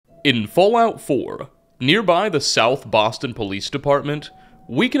In Fallout 4, nearby the South Boston Police Department,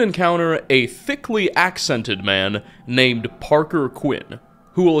 we can encounter a thickly accented man named Parker Quinn,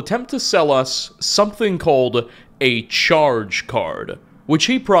 who will attempt to sell us something called a charge card, which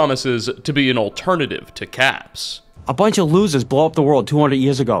he promises to be an alternative to caps. A bunch of losers blow up the world 200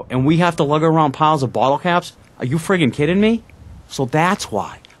 years ago, and we have to lug around piles of bottle caps? Are you friggin' kidding me? So that's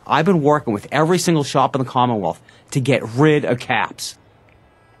why I've been working with every single shop in the Commonwealth to get rid of caps.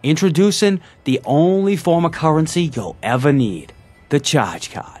 Introducing the only form of currency you'll ever need, the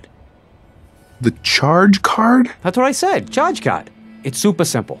charge card. The charge card? That's what I said, charge card. It's super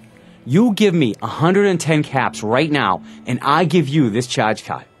simple. You give me 110 caps right now, and I give you this charge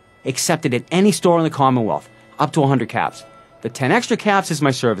card. Accepted at any store in the Commonwealth, up to 100 caps. The 10 extra caps is my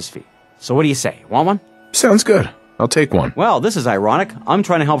service fee. So what do you say, want one? Sounds good. I'll take one. Well, this is ironic. I'm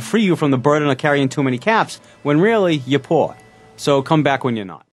trying to help free you from the burden of carrying too many caps, when really, you're poor. So come back when you're not.